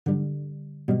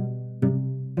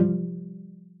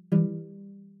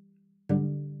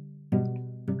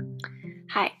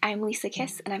Hi, I'm Lisa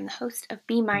Kiss, and I'm the host of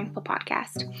Be Mindful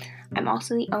podcast. I'm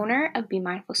also the owner of Be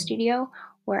Mindful Studio,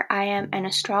 where I am an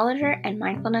astrologer and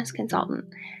mindfulness consultant.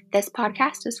 This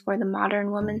podcast is for the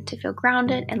modern woman to feel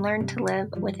grounded and learn to live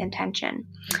with intention.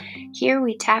 Here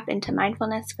we tap into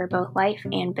mindfulness for both life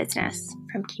and business,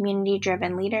 from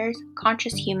community-driven leaders,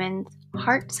 conscious humans,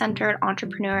 heart-centered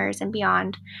entrepreneurs, and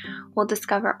beyond. We'll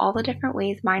discover all the different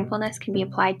ways mindfulness can be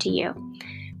applied to you.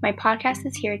 My podcast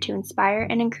is here to inspire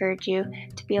and encourage you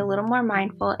to be a little more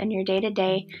mindful in your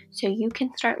day-to-day so you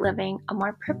can start living a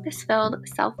more purpose-filled,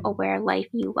 self-aware life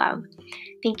you love.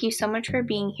 Thank you so much for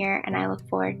being here, and I look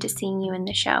forward to seeing you in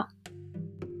the show.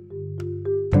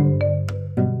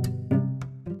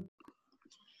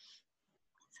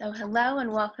 So hello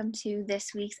and welcome to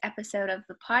this week's episode of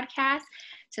the podcast.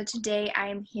 So today I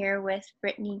am here with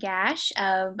Brittany Gash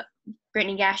of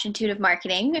Brittany Gash Intuitive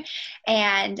Marketing,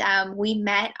 and we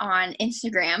met on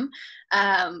Instagram.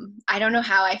 I don't know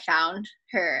how I found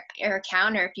her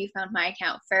account or if you found my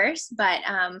account first, but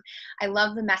I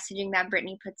love the messaging that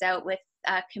Brittany puts out with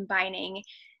combining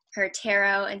her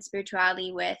tarot and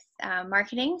spirituality with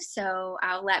marketing. So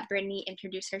I'll let Brittany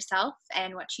introduce herself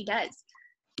and what she does.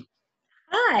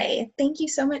 Hi, thank you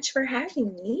so much for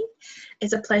having me.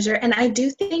 It's a pleasure. And I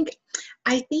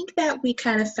think that we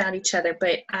kind of found each other,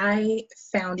 but I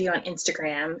found you on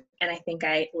Instagram and I think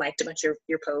I liked a bunch of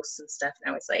your posts and stuff.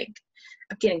 And I was like,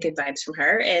 I'm getting good vibes from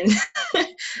her. And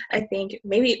I think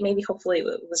maybe hopefully it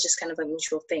was just kind of a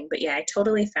mutual thing, but yeah, I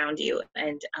totally found you.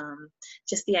 And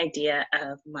just the idea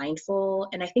of mindful.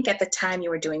 And I think at the time you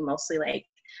were doing mostly like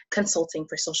consulting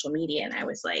for social media. And I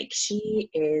was like, she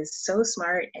is so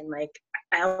smart. And like,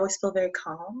 I always feel very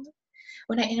calm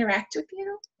when I interact with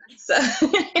you. So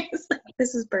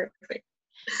this is perfect.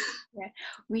 Yeah,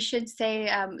 we should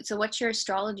say, so what's your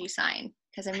astrology sign?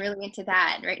 Because I'm really into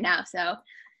that right now. So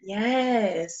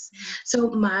yes. So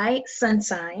my sun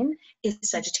sign is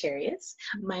Sagittarius.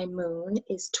 My moon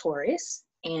is Taurus.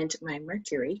 And my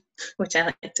Mercury, which I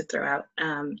like to throw out,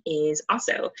 is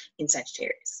also in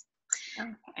Sagittarius.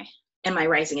 Okay. And my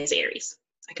rising is Aries.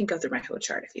 I can go through my whole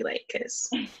chart if you like, because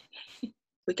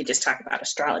we could just talk about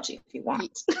astrology if you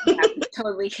want. Yeah, we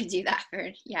totally could do that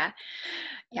yeah.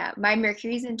 My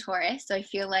Mercury's in Taurus, so I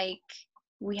feel like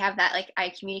we have that, like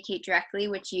I communicate directly,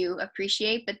 which you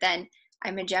appreciate, but then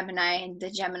I'm a Gemini, and the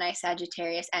Gemini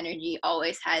Sagittarius energy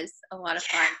always has a lot of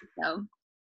fun. So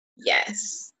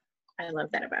yes, I love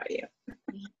that about you.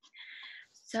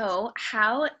 So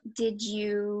how did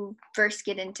you first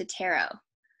get into tarot?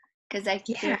 Because I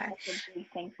feel like that's a big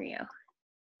thing for you.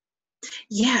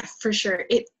 Yeah, for sure.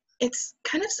 It's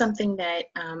kind of something that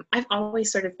I've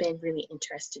always sort of been really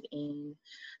interested in,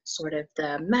 sort of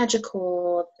the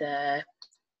magical,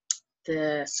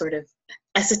 the sort of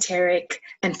esoteric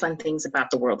and fun things about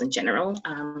the world in general.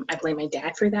 I blame my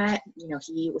dad for that. You know,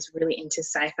 he was really into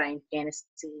sci-fi and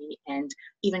fantasy and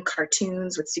even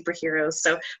cartoons with superheroes.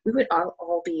 So we would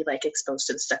all be like exposed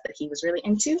to the stuff that he was really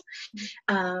into.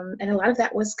 And a lot of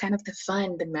that was kind of the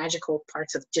fun, the magical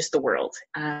parts of just the world.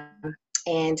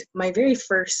 And my very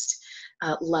first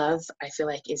love, I feel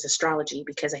like, is astrology,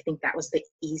 because I think that was the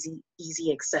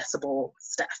easy accessible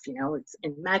stuff. You know, it's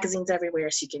in magazines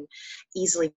everywhere, so you can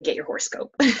easily get your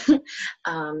horoscope.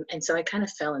 And so I kind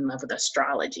of fell in love with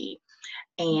astrology.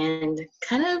 And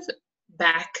kind of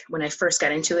back when I first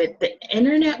got into it, the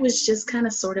internet was just kind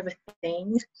of sort of a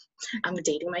thing. I'm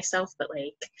dating myself, but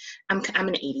like I'm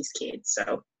an 80s kid,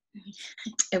 so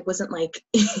it wasn't like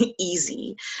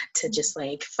easy to just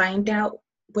like find out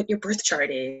what your birth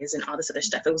chart is and all this other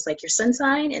stuff. It was like your sun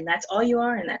sign and that's all you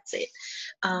are and that's it.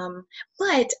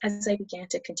 But as I began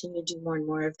to continue to do more and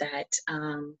more of that,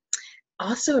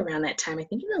 also around that time, I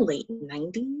think in the late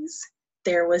 90s,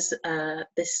 there was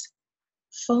this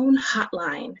phone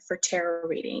hotline for tarot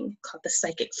reading called the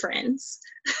Psychic Friends.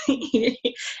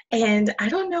 And I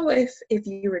don't know if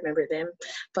you remember them,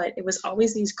 but it was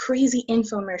always these crazy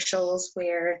infomercials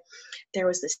where there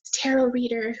was this tarot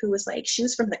reader who was like, she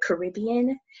was from the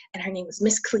Caribbean and her name was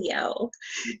Miss Cleo.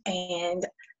 And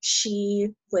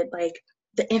she would like,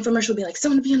 the infomercial would be like,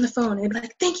 someone would be on the phone and they'd be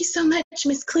like, thank you so much,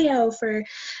 Miss Cleo, for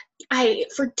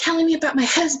telling me about my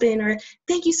husband, or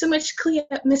thank you so much,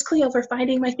 Miss Cleo, for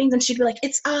finding my things. And she'd be like,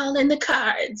 it's all in the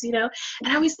cards, you know?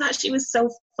 And I always thought she was so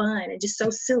fun and just so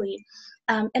silly.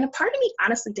 And a part of me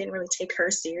honestly didn't really take her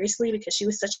seriously because she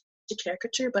was such a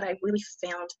caricature, but I really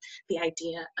found the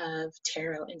idea of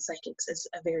tarot and psychics as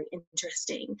a very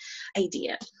interesting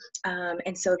idea.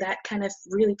 And so that kind of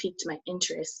really piqued my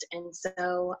interest. And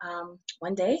so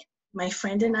one day my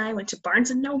friend and I went to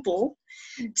Barnes and Noble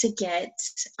to get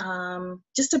I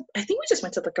think we just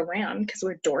went to look around because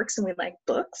we're dorks and we like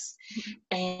books.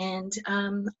 And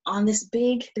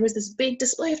there was this big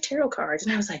display of tarot cards,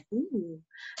 and I was like, ooh,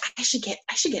 I should get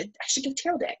a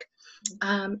tarot deck.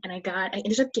 And I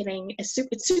ended up getting it's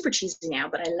super cheesy now,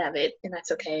 but I love it, and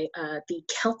that's okay. The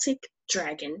Celtic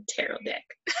Dragon tarot deck.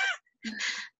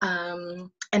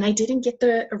 And I didn't get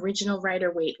the original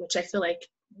Rider-Waite, which I feel like,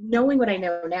 knowing what I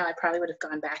know now, I probably would have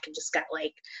gone back and just got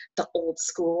like the old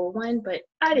school one, but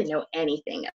I didn't know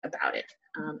anything about it.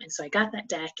 And so I got that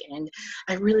deck, and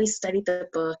I really studied the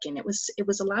book, and it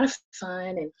was a lot of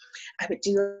fun, and I would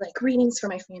do like readings for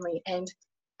my family. And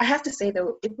I have to say,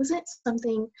 though, it wasn't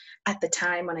something at the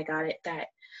time when I got it that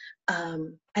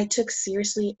I took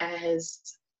seriously as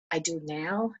I do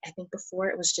now. I think before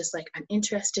it was just like, I'm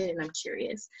interested and I'm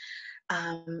curious.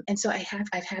 And so I've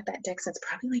had that deck since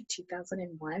probably like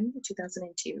 2001,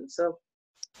 2002. So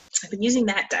I've been using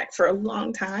that deck for a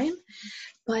long time.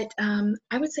 But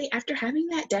I would say after having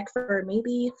that deck for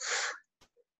maybe,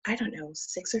 I don't know,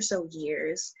 6 or so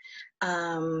years,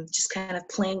 just kind of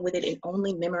playing with it and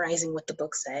only memorizing what the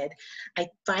book said, I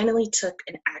finally took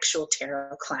an actual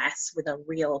tarot class with a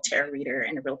real tarot reader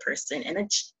and a real person. And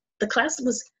the class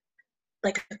was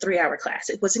like a 3-hour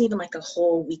class. It wasn't even like a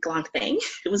whole week-long thing.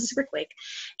 It was super quick.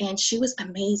 And she was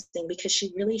amazing because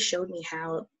she really showed me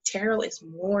how tarot is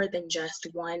more than just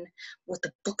what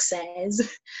the book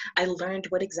says. I learned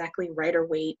what exactly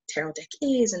Rider-Waite tarot deck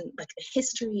is, and like the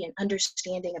history and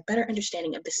a better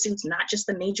understanding of the suits, not just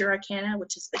the major arcana,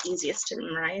 which is the easiest to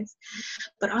memorize,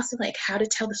 but also like how to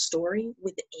tell the story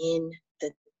within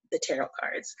the tarot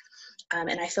cards.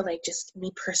 And I feel like, just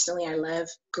me personally, I love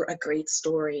a great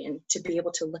story, and to be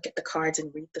able to look at the cards and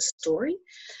read the story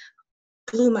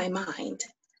blew my mind.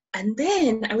 And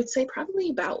then I would say probably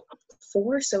about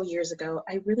 4 or so years ago,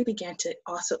 I really began to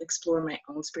also explore my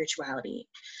own spirituality,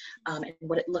 and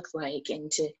what it looked like, and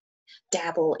to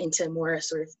dabble into more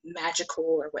sort of magical,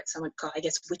 or what some would call, I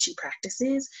guess, witchy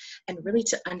practices, and really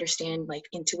to understand like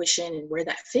intuition and where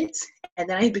that fits. And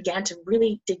then I began to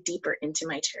really dig deeper into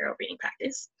my tarot reading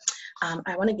practice.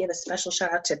 I want to give a special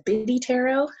shout out to Biddy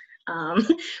Tarot,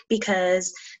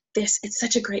 because it's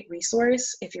such a great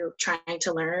resource if you're trying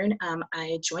to learn.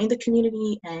 I joined the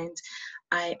community, and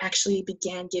I actually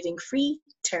began giving free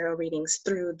tarot readings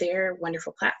through their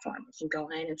wonderful platform. You can go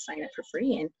in and sign up for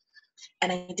free,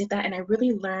 and I did that, and I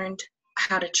really learned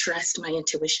how to trust my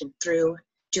intuition through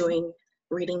doing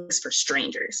readings for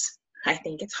strangers. I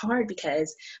think it's hard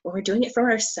because when we're doing it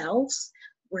for ourselves,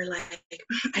 we're like,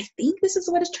 I think this is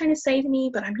what it's trying to say to me,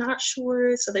 but I'm not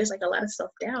sure. So there's like a lot of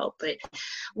self-doubt. But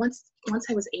once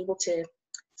I was able to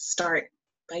start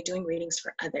by doing readings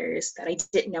for others that I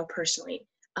didn't know personally,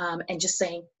 and just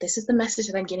saying, this is the message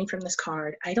that I'm getting from this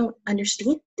card. I don't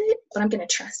understand it, but I'm going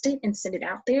to trust it and send it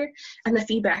out there. And the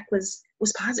feedback was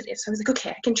positive. So I was like, okay,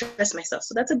 I can trust myself.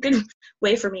 So that's a good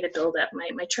way for me to build up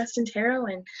my trust in tarot.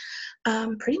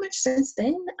 And pretty much since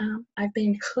then, I've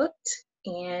been hooked.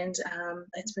 And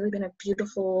it's really been a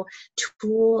beautiful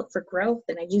tool for growth,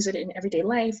 and I use it in everyday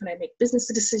life when I make business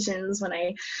decisions, when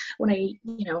I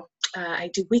I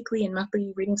do weekly and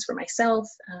monthly readings for myself,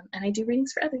 and I do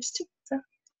readings for others too. So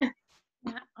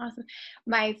yeah, awesome.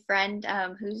 My friend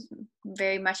who's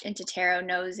very much into tarot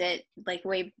knows it like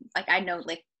I know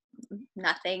like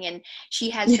nothing, and she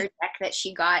has her deck that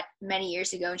she got many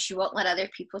years ago, and she won't let other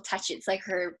people touch it. It's like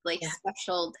her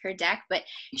special her deck. But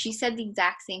she said the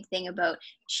exact same thing about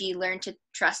she learned to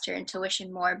trust her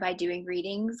intuition more by doing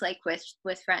readings like with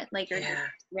friends, like or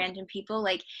random people.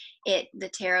 Like the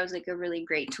tarot is like a really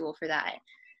great tool for that.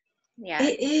 Yeah,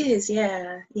 it is.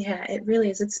 Yeah, it really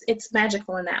is. It's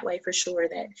magical in that way, for sure,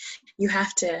 that you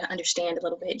have to understand a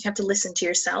little bit. You have to listen to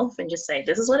yourself and just say,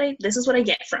 this is what I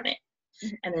get from it.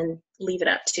 And then leave it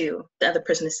up to the other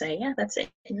person to say, yeah, that's it.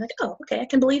 And you're like, oh, okay, I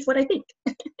can believe what I think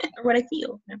or what I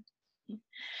feel. I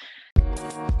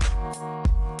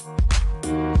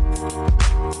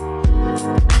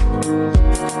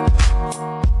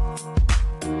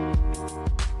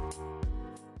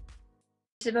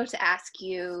was about to ask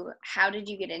you, how did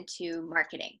you get into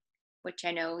marketing? Which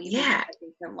I know you've been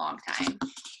doing for a long time.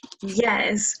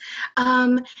 Yes.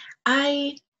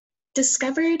 I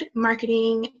discovered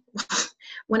marketing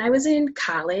when I was in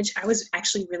college. I was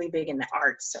actually really big in the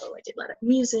arts, so I did a lot of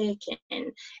music,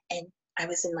 and I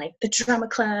was in like the drama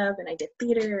club, and I did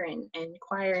theater and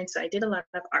choir, and so I did a lot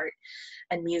of art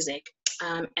and music,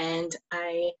 and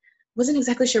I wasn't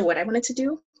exactly sure what I wanted to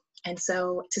do. And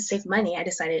so to save money, I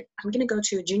decided I'm going to go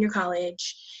to a junior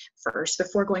college first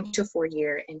before going to a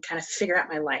 4-year and kind of figure out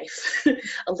my life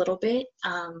a little bit.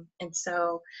 And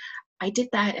so I did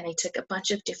that, and I took a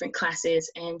bunch of different classes,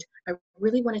 and I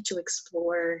really wanted to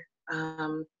explore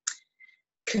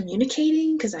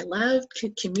communicating, because I love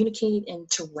to communicate and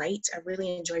to write. I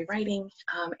really enjoy writing,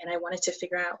 and I wanted to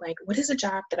figure out, like, what is a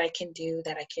job that I can do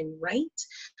that I can write,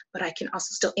 but I can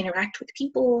also still interact with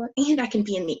people, and I can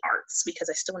be in the arts, because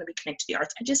I still want to be connected to the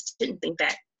arts. I just didn't think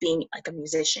that being like a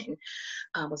musician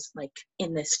was like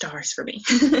in the stars for me.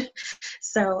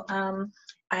 So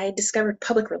I discovered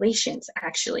public relations,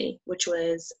 actually, which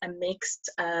was a mix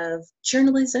of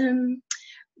journalism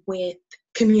with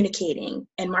communicating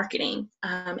and marketing,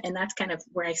 and that's kind of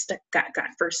where I got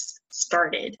first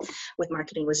started with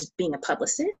marketing, was being a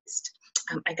publicist.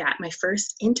 I got my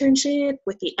first internship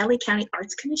with the LA County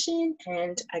Arts Commission,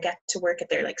 and I got to work at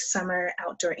their like summer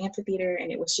outdoor amphitheater,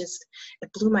 and it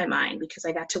blew my mind, because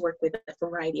I got to work with a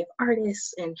variety of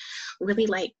artists and really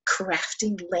like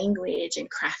crafting language and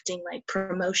crafting like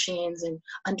promotions and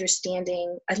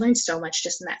understanding. I learned so much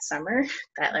just in that summer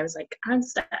that I was like, I'm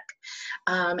stuck.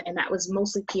 And that was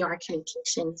mostly PR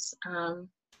communications.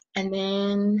 And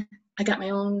then I got my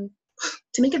own.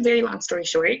 To make a very long story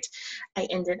short, I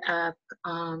ended up,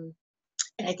 in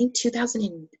I think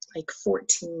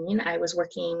 2014, I was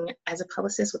working as a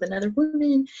publicist with another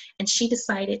woman, and she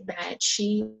decided that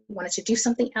she wanted to do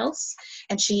something else,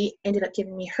 and she ended up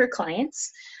giving me her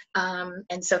clients.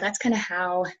 And so that's kind of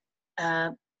how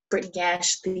Brittany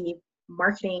Gash, the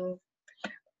marketing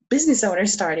business owner,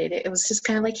 started. It was just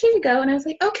kind of like, here you go. And I was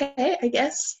like, okay, I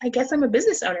guess I'm a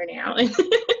business owner now.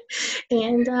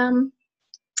 And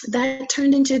that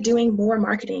turned into doing more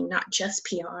marketing, not just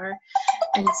PR.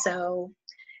 And so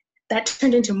that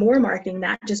turned into more marketing,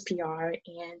 not just PR.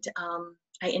 And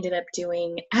I ended up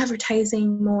doing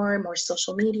advertising more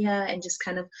social media, and just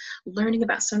kind of learning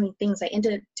about so many things. I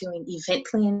ended up doing event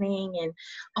planning and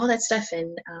all that stuff.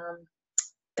 And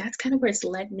that's kind of where it's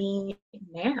led me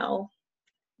now.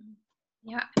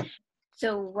 Yeah.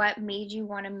 So what made you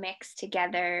want to mix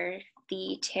together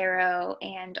the tarot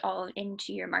and all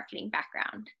into your marketing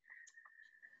background?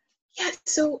 Yeah,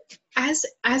 so as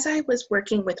I was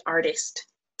working with artists,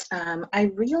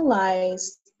 I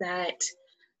realized that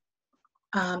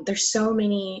there's so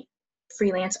many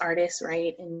freelance artists,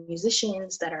 right, and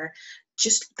musicians that are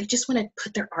they just want to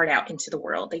put their art out into the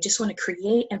world. They just want to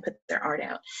create and put their art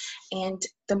out. And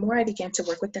the more I began to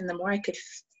work with them, the more I could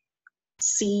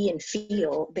see and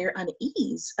feel their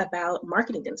unease about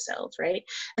marketing themselves, right?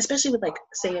 Especially with, like,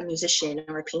 say, a musician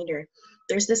or a painter.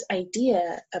 There's this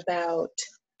idea about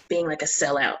being like a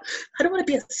sellout. I don't want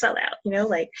to be a sellout,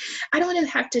 like, I don't want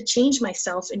to have to change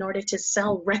myself in order to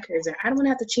sell records, or I don't want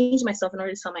to have to change myself in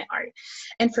order to sell my art.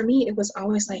 And for me, it was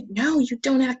always like, no, you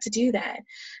don't have to do that.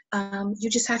 You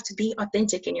just have to be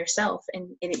authentic in yourself.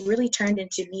 And it really turned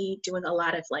into me doing a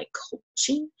lot of like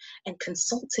coaching and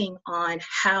consulting on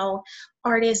how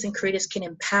artists and creatives can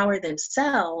empower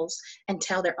themselves and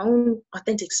tell their own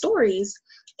authentic stories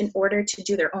in order to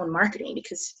do their own marketing.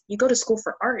 Because you go to school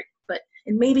for art,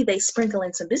 and maybe they sprinkle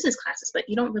in some business classes, but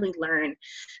you don't really learn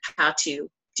how to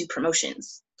do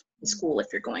promotions in school if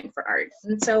you're going for art.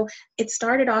 And so it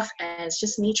started off as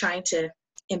just me trying to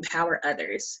empower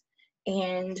others.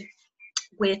 And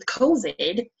with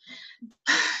COVID,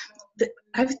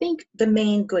 I think the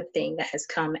main good thing that has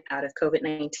come out of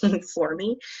COVID-19 for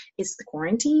me is the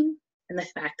quarantine, and the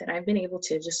fact that I've been able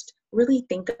to just really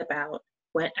think about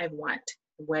what I want,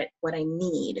 what I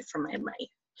need for my life,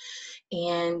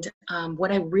 and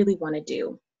what I really want to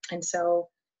do. And so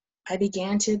I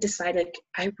began to decide, like,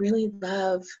 I really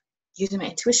love using my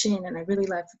intuition, and I really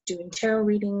love doing tarot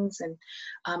readings, and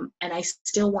I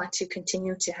still want to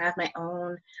continue to have my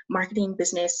own marketing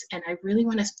business, and I really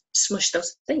want to smush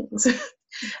those things.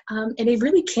 And it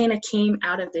really kind of came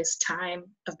out of this time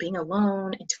of being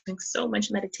alone and doing so much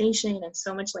meditation and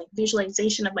so much like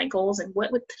visualization of my goals and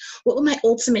what would my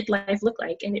ultimate life look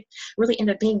like. And it really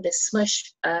ended up being this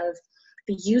smush of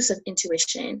the use of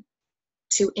intuition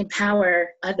to empower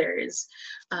others,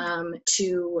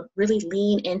 to really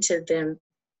lean into their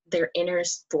inner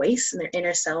voice and their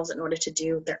inner selves in order to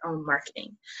do their own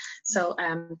marketing. So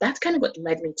that's kind of what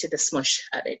led me to the smush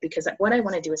of it, because what I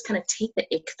want to do is kind of take the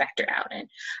ick factor out, and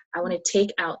I want to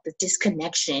take out the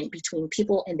disconnection between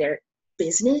people and their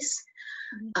business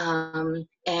and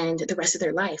the rest of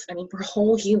their life. I mean, we're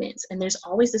whole humans, and there's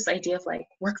always this idea of like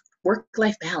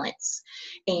work-life balance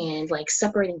and like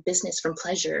separating business from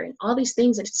pleasure and all these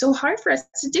things. And it's so hard for us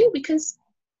to do because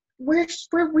we're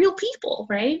real people,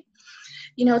 right?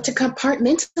 to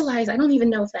compartmentalize, I don't even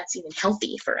know if that's even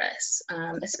healthy for us,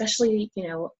 especially,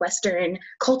 Western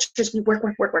cultures, we work,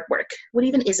 work, work, work, work. What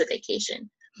even is a vacation?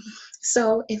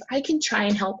 So if I can try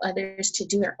and help others to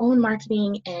do their own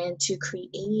marketing and to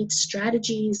create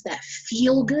strategies that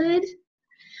feel good,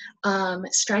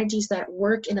 strategies that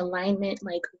work in alignment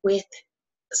like with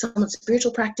someone's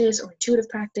spiritual practice or intuitive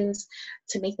practice,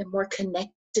 to make them more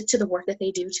connected to the work that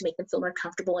they do, to make them feel more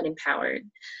comfortable and empowered,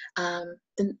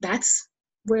 then that's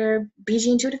where BG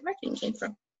Intuitive Marketing came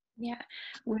from. Yeah.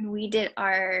 When we did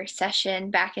our session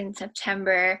back in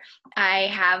September,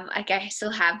 I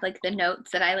still have like the notes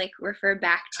that I like refer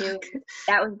back to.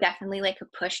 That was definitely like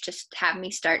a push to have me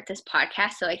start this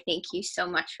podcast. So I thank you so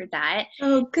much for that.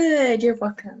 Oh, good. You're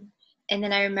welcome. And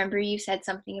then I remember you said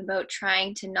something about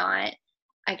trying to not,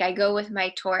 like, I go with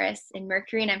my Taurus and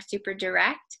Mercury and I'm super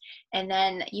direct. And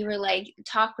then you were like,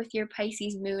 talk with your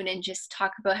Pisces moon and just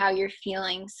talk about how you're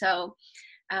feeling. So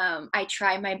I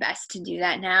try my best to do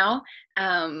that now,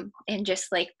 and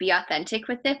just like be authentic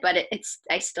with it. But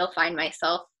I still find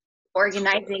myself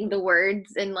organizing the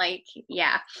words and like,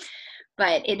 yeah,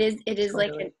 but it is totally.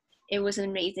 Like, it was an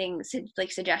amazing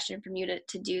suggestion from you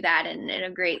to do that. And a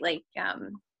great, like,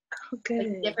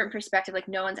 like different perspective. Like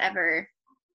no one's ever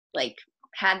like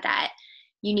had that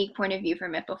unique point of view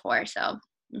from it before. So,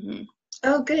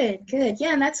 Oh, good.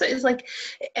 Yeah, and that's what it's like.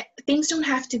 Things don't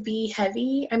have to be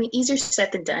heavy. I mean, easier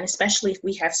said than done, especially if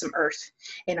we have some earth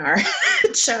in our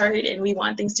chart and we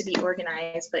want things to be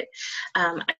organized. But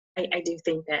I do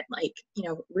think that, like,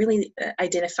 really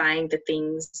identifying the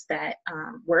things that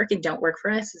work and don't work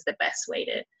for us is the best way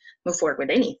to move forward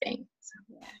with anything.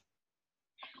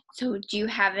 So do you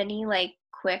have any like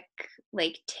quick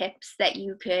like tips that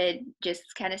you could just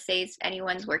kind of say if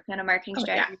anyone's working on a marketing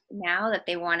strategy now that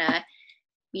they want to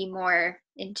be more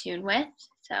in tune with?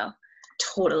 So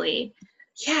totally.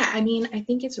 Yeah, I mean, I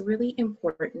think it's really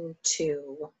important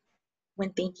to,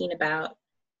 when thinking about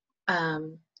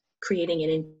creating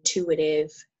an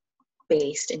intuitive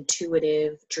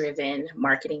driven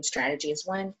marketing strategy, is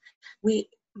one,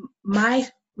 my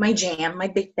jam, my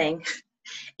big thing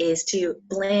is to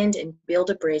blend and build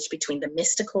a bridge between the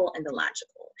mystical and the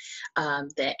logical,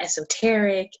 the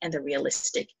esoteric and the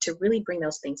realistic, to really bring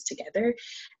those things together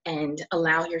and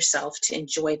allow yourself to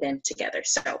enjoy them together.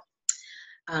 So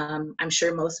I'm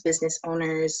sure most business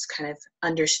owners kind of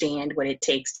understand what it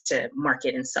takes to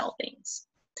market and sell things.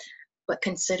 But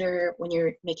consider, when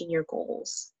you're making your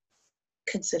goals,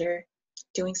 consider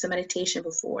doing some meditation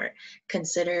before,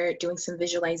 consider doing some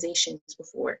visualizations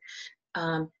before,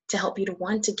 to help you to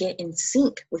want to get in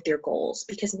sync with your goals.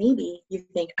 Because maybe you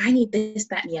think, I need this,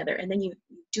 that, and the other. And then you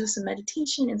do some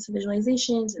meditation and some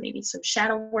visualizations and maybe some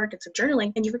shadow work and some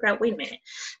journaling, and you figure out, wait a minute,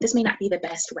 this may not be the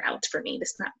best route for me.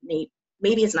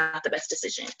 Maybe it's not the best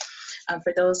decision.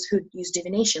 For those who use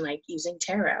divination, like using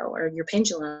tarot or your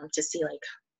pendulum to see, like,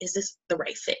 is this the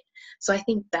right fit? So I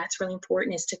think that's really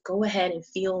important, is to go ahead and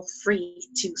feel free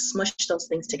to smush those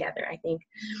things together. I think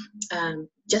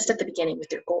just at the beginning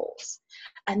with your goals.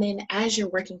 And then as you're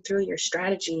working through your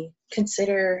strategy,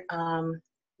 consider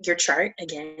your chart,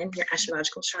 again, your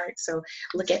astrological chart. So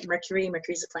look at Mercury.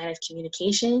 Mercury is a planet of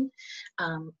communication.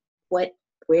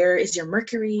 Where is your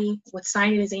Mercury? What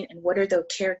sign it is in? And what are the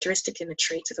characteristics and the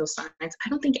traits of those signs? I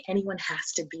don't think anyone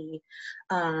has to be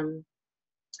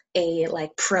a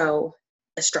like pro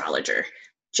astrologer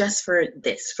just for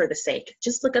the sake.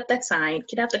 Just look up that sign,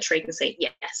 get out the trait and say,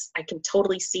 yes, I can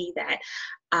totally see that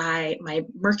my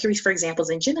Mercury, for example, is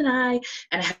in Gemini,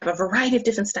 and I have a variety of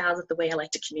different styles of the way I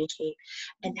like to communicate.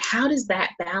 And how does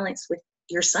that balance with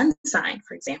your sun sign,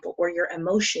 for example, or your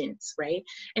emotions, right?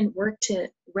 And work to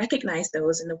recognize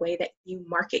those in the way that you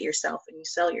market yourself and you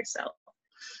sell yourself.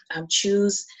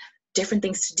 Choose different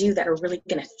things to do that are really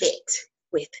going to fit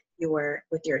with your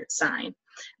sign.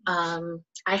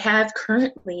 I have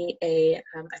currently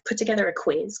I've put together a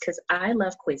quiz because I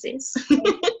love quizzes.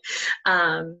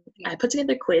 I put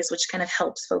together a quiz which kind of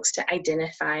helps folks to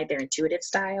identify their intuitive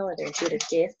style or their intuitive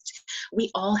gift. We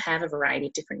all have a variety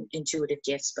of different intuitive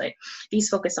gifts, but these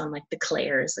focus on like the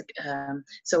clairs.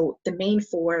 So the main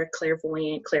four: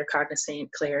 clairvoyant, claircognizant,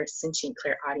 clairsentient,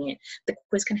 clairaudient. The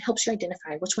quiz kind of helps you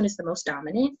identify which one is the most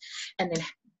dominant, and then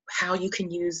how you can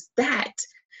use that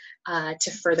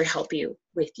to further help you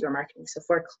with your marketing. So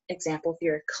for example, if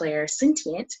you're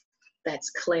clairsentient,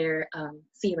 that's clair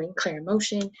feeling, clair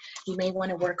emotion, you may want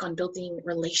to work on building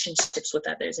relationships with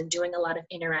others and doing a lot of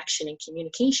interaction and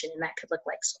communication. And that could look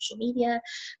like social media,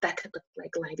 that could look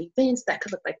like live events, that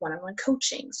could look like one-on-one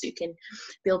coaching. So you can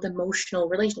build emotional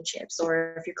relationships.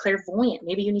 Or if you're clairvoyant,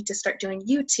 maybe you need to start doing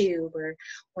YouTube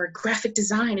or graphic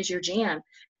design is your jam.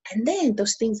 And then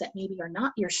those things that maybe are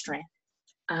not your strength,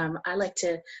 I like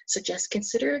to suggest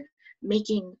consider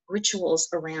making rituals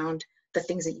around the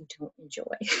things that you don't enjoy.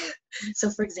 So,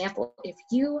 for example, if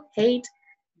you hate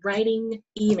writing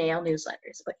email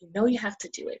newsletters, but you know you have to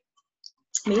do it,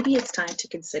 maybe it's time to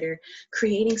consider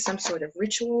creating some sort of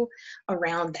ritual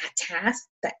around that task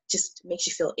that just makes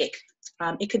you feel ick.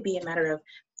 It could be a matter of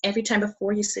every time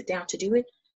before you sit down to do it,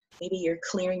 maybe you're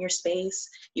clearing your space,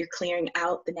 you're clearing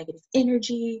out the negative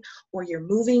energy, or you're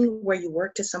moving where you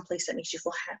work to some place that makes you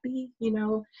feel happy, you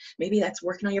know. Maybe that's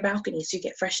working on your balcony so you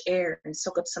get fresh air and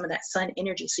soak up some of that sun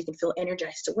energy so you can feel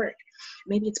energized to work.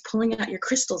 Maybe it's pulling out your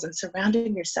crystals and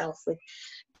surrounding yourself with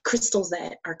crystals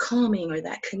that are calming or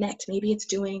that connect. Maybe it's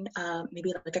doing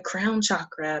maybe like a crown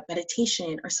chakra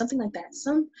meditation or something like that.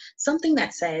 Something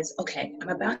that says, okay, I'm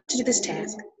about to do this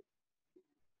task.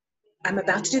 I'm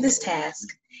about to do this task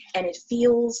and it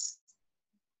feels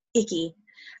icky.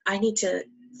 I need to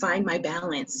find my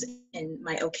balance and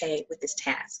my okay with this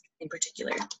task in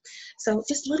particular. So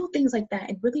just little things like that,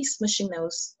 and really smushing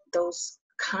those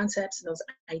concepts and those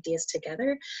ideas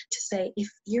together to say, if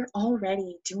you're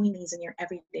already doing these in your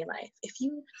everyday life, if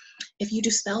you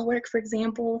do spell work, for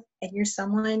example, and you're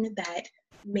someone that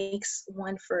makes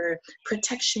one for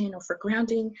protection or for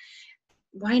grounding,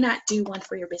 why not do one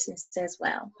for your business as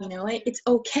well? You know, it's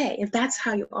okay if that's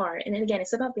how you are. And then again,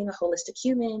 it's about being a holistic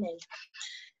human.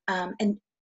 And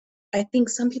I think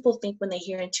some people think when they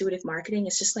hear intuitive marketing,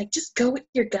 it's just like, just go with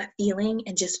your gut feeling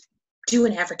and just do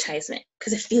an advertisement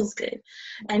because it feels good.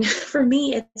 And for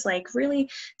me, it's like really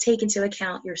take into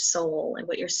account your soul and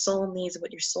what your soul needs and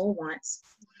what your soul wants,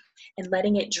 and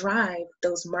letting it drive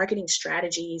those marketing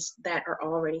strategies that are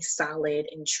already solid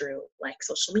and true, like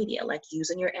social media, like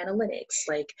using your analytics,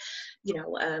 like, you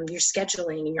know, your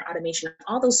scheduling and your automation,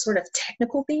 all those sort of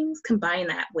technical things. Combine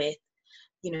that with,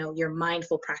 you know, your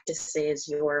mindful practices,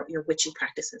 your witchy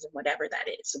practices, and whatever that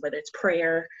is. So whether it's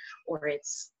prayer or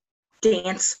it's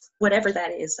dance, whatever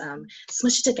that is,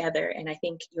 smush it together, and I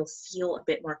think you'll feel a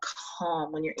bit more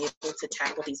calm when you're able to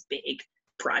tackle these big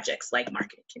projects like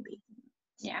marketing can be.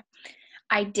 Yeah.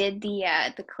 I did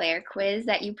the Claire quiz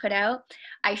that you put out.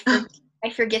 I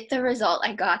forget the result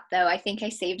I got though. I think I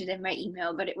saved it in my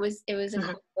email, but it was a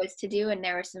cool quiz to do, and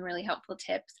there were some really helpful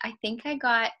tips. I think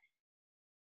I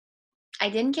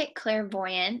didn't get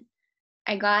clairvoyant.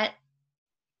 I got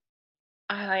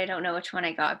I don't know which one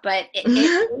I got, but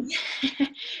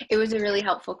it was a really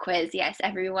helpful quiz. Yes,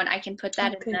 everyone, I can put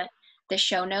that in the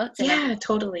show notes, and yeah,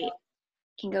 totally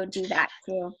can go do that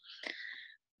too.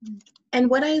 And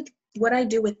what I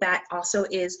do with that also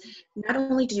is, not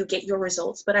only do you get your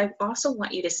results, but I also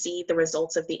want you to see the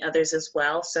results of the others as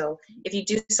well. So if you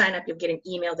do sign up, you'll get an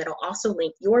email that'll also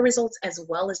link your results as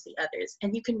well as the others.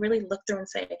 And you can really look through and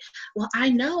say, well, I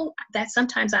know that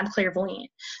sometimes I'm clairvoyant.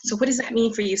 So what does that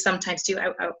mean for you sometimes too?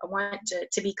 I want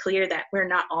to be clear that we're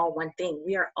not all one thing.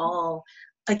 We are all,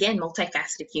 again,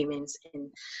 multifaceted humans, and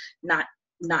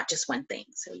not just one thing.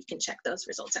 So you can check those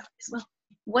results out as well.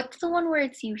 What's the one where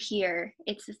it's you hear?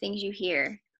 It's the things you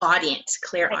hear. Audience,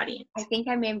 clairaudient. I think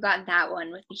I may have gotten that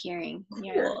one with the hearing.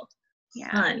 Cool.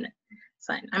 Yeah. Fun.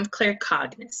 I'm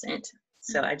claircognizant.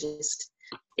 So I just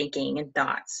thinking and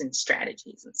thoughts and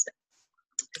strategies and stuff.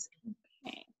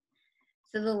 Okay.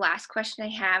 So the last question I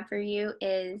have for you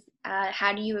is,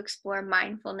 how do you explore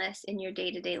mindfulness in your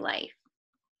day-to-day life?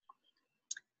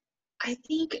 I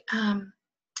think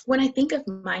when I think of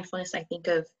mindfulness, I think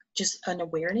of just an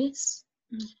awareness,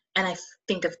 and I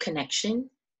think of connection,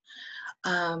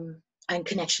 and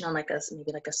connection on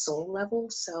maybe like a soul level.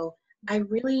 So I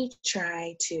really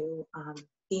try to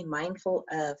be mindful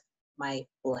of my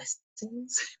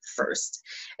blessings first,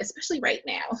 especially right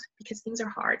now because things are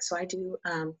hard. So I do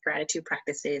gratitude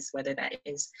practices, whether that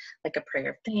is like a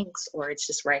prayer of thanks or it's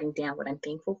just writing down what I'm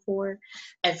thankful for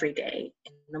every day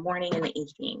in the morning and the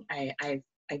evening. I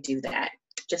do that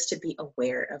just to be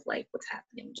aware of like what's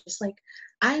happening. Just like,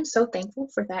 I am so thankful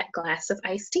for that glass of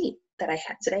iced tea that I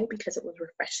had today because it was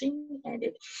refreshing and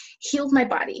it healed my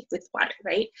body with water,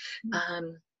 right?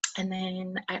 And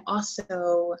then I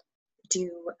also do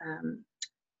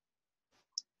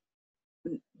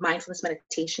mindfulness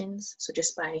meditations. So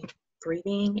just by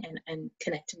breathing and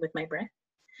connecting with my breath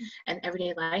and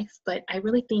everyday life. But I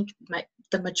really think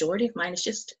the majority of mine is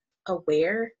just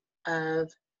aware of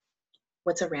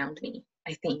what's around me.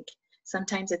 I think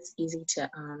sometimes it's easy to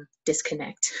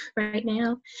disconnect right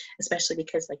now, especially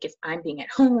because like if I'm being at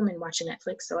home and watching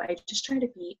Netflix, so I just try to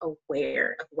be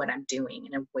aware of what I'm doing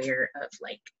and aware of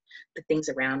like the things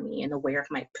around me and aware of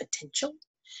my potential.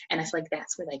 And I feel like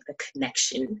that's where like the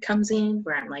connection comes in,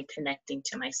 where I'm like connecting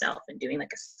to myself and doing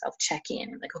like a self check-in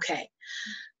and like, okay,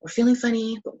 we're feeling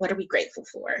funny, but what are we grateful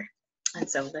for? And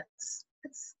so that's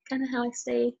kind of how I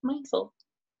stay mindful.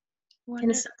 Wonderful.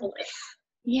 In a simple way.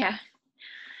 Yeah.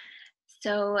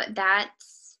 So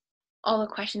that's all the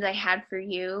questions I had for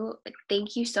you.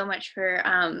 Thank you so much for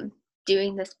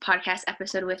doing this podcast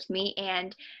episode with me.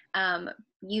 And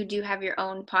you do have your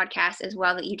own podcast as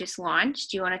well that you just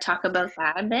launched. Do you want to talk about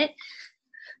that a bit?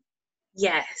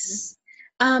 Yes.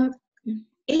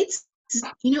 It's,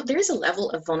 there's a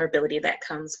level of vulnerability that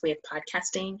comes with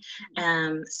podcasting.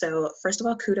 So first of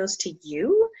all, kudos to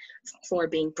you for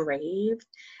being brave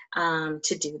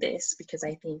to do this, because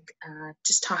I think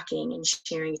just talking and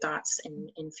sharing thoughts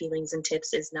and feelings and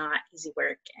tips is not easy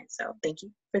work. And so thank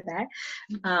you for that.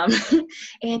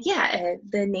 And yeah,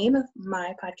 the name of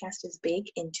my podcast is Big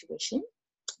Intuition.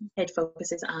 It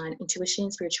focuses on intuition,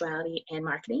 spirituality, and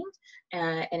marketing.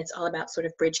 And it's all about sort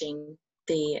of bridging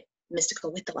the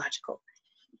mystical with the logical.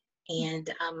 And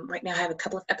right now I have a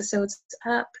couple of episodes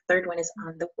up. Third one is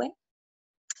on the way.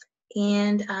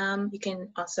 And you can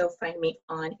also find me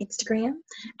on Instagram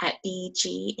at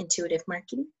BG Intuitive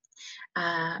Marketing.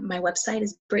 My website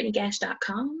is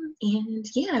brittanygash.com. And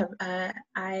yeah,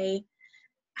 I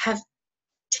have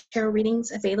tarot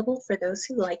readings available for those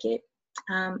who like it.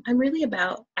 I'm really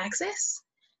about access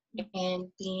and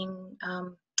being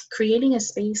creating a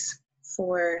space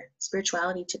for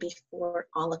spirituality to be for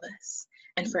all of us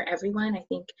and for everyone. I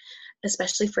think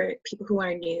especially for people who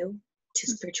are new to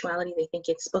spirituality, they think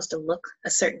it's supposed to look a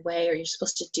certain way, or you're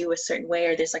supposed to do a certain way,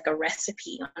 or there's like a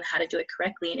recipe on how to do it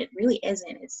correctly, and it really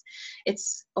isn't.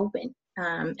 It's open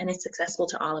and it's accessible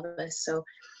to all of us. So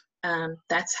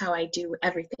that's how I do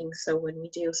everything. So when we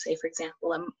do, say, for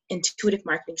example, intuitive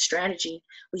marketing strategy,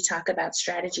 we talk about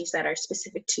strategies that are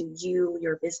specific to you,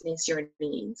 your business, your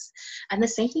needs. And the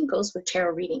same thing goes with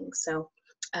tarot readings. So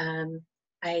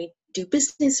I do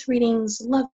business readings,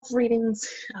 love readings,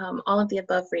 all of the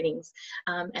above readings.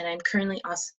 And I'm currently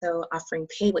also offering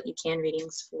pay what you can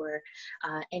readings for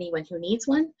anyone who needs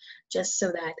one, just so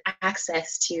that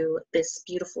access to this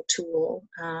beautiful tool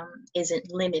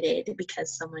isn't limited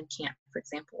because someone can't, for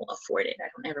example, afford it. I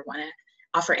don't ever want to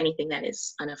offer anything that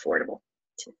is unaffordable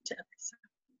to others.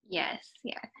 Yes,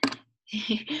 yeah.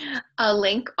 I'll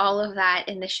link all of that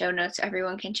in the show notes so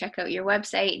everyone can check out your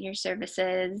website and your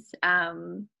services.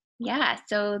 Yeah,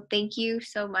 so thank you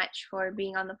so much for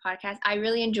being on the podcast. I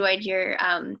really enjoyed your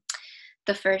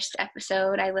the first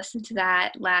episode. I listened to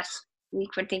that last week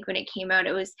when it came out.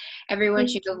 It was, everyone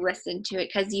should go listen to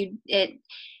it, because it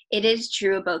is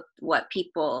true about what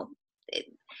people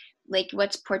like,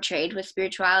 what's portrayed with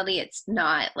spirituality. It's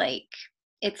not like,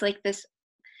 it's like this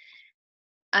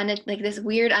this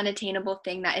weird unattainable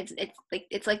thing that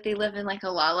it's like they live in like a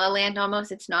la la land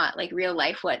almost. It's not like real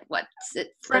life what's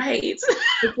right. It's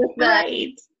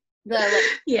right. The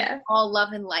like, yeah, all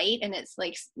love and light, and it's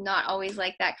like not always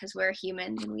like that, because we're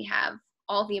humans and we have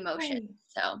all the emotions.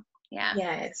 Right. So yeah.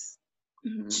 Yes.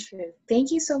 Mm-hmm. True.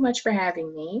 Thank you so much for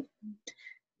having me.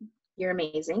 You're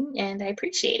amazing and I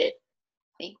appreciate it.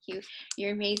 Thank you.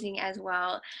 You're amazing as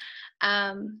well.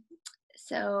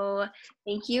 So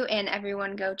thank you, and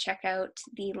everyone go check out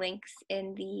the links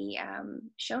in the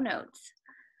show notes.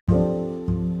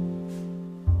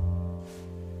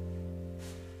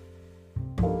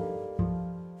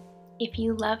 If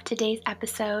you loved today's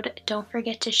episode, don't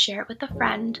forget to share it with a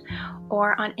friend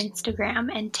or on Instagram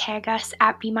and tag us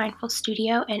at Be Mindful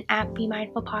Studio and at Be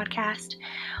Mindful Podcast.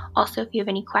 Also, if you have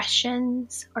any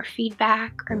questions or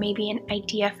feedback or maybe an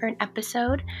idea for an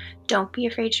episode, don't be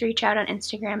afraid to reach out on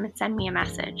Instagram and send me a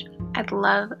message. I'd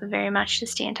love very much to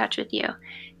stay in touch with you.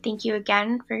 Thank you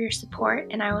again for your support,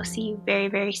 and I will see you very,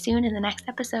 very soon in the next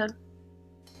episode.